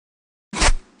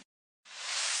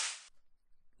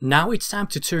Now it's time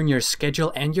to turn your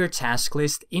schedule and your task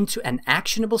list into an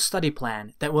actionable study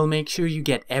plan that will make sure you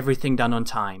get everything done on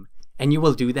time. And you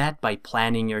will do that by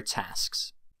planning your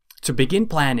tasks. To begin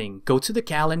planning, go to the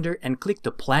calendar and click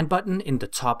the Plan button in the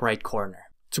top right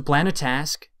corner. To plan a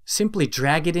task, simply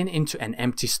drag it into an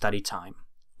empty study time.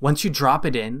 Once you drop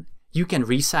it in, you can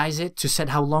resize it to set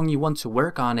how long you want to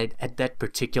work on it at that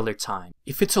particular time.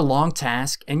 If it's a long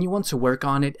task and you want to work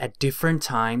on it at different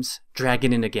times, drag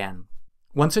it in again.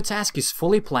 Once a task is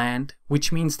fully planned,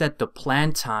 which means that the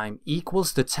planned time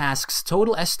equals the task's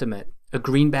total estimate, a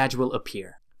green badge will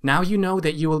appear. Now you know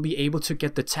that you will be able to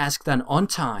get the task done on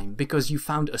time because you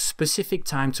found a specific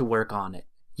time to work on it.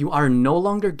 You are no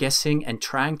longer guessing and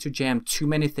trying to jam too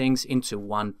many things into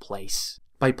one place.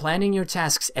 By planning your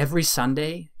tasks every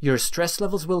Sunday, your stress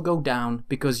levels will go down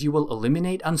because you will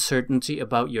eliminate uncertainty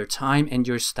about your time and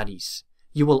your studies.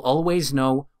 You will always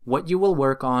know what you will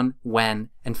work on, when,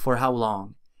 and for how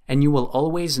long. And you will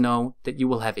always know that you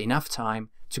will have enough time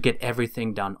to get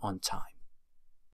everything done on time.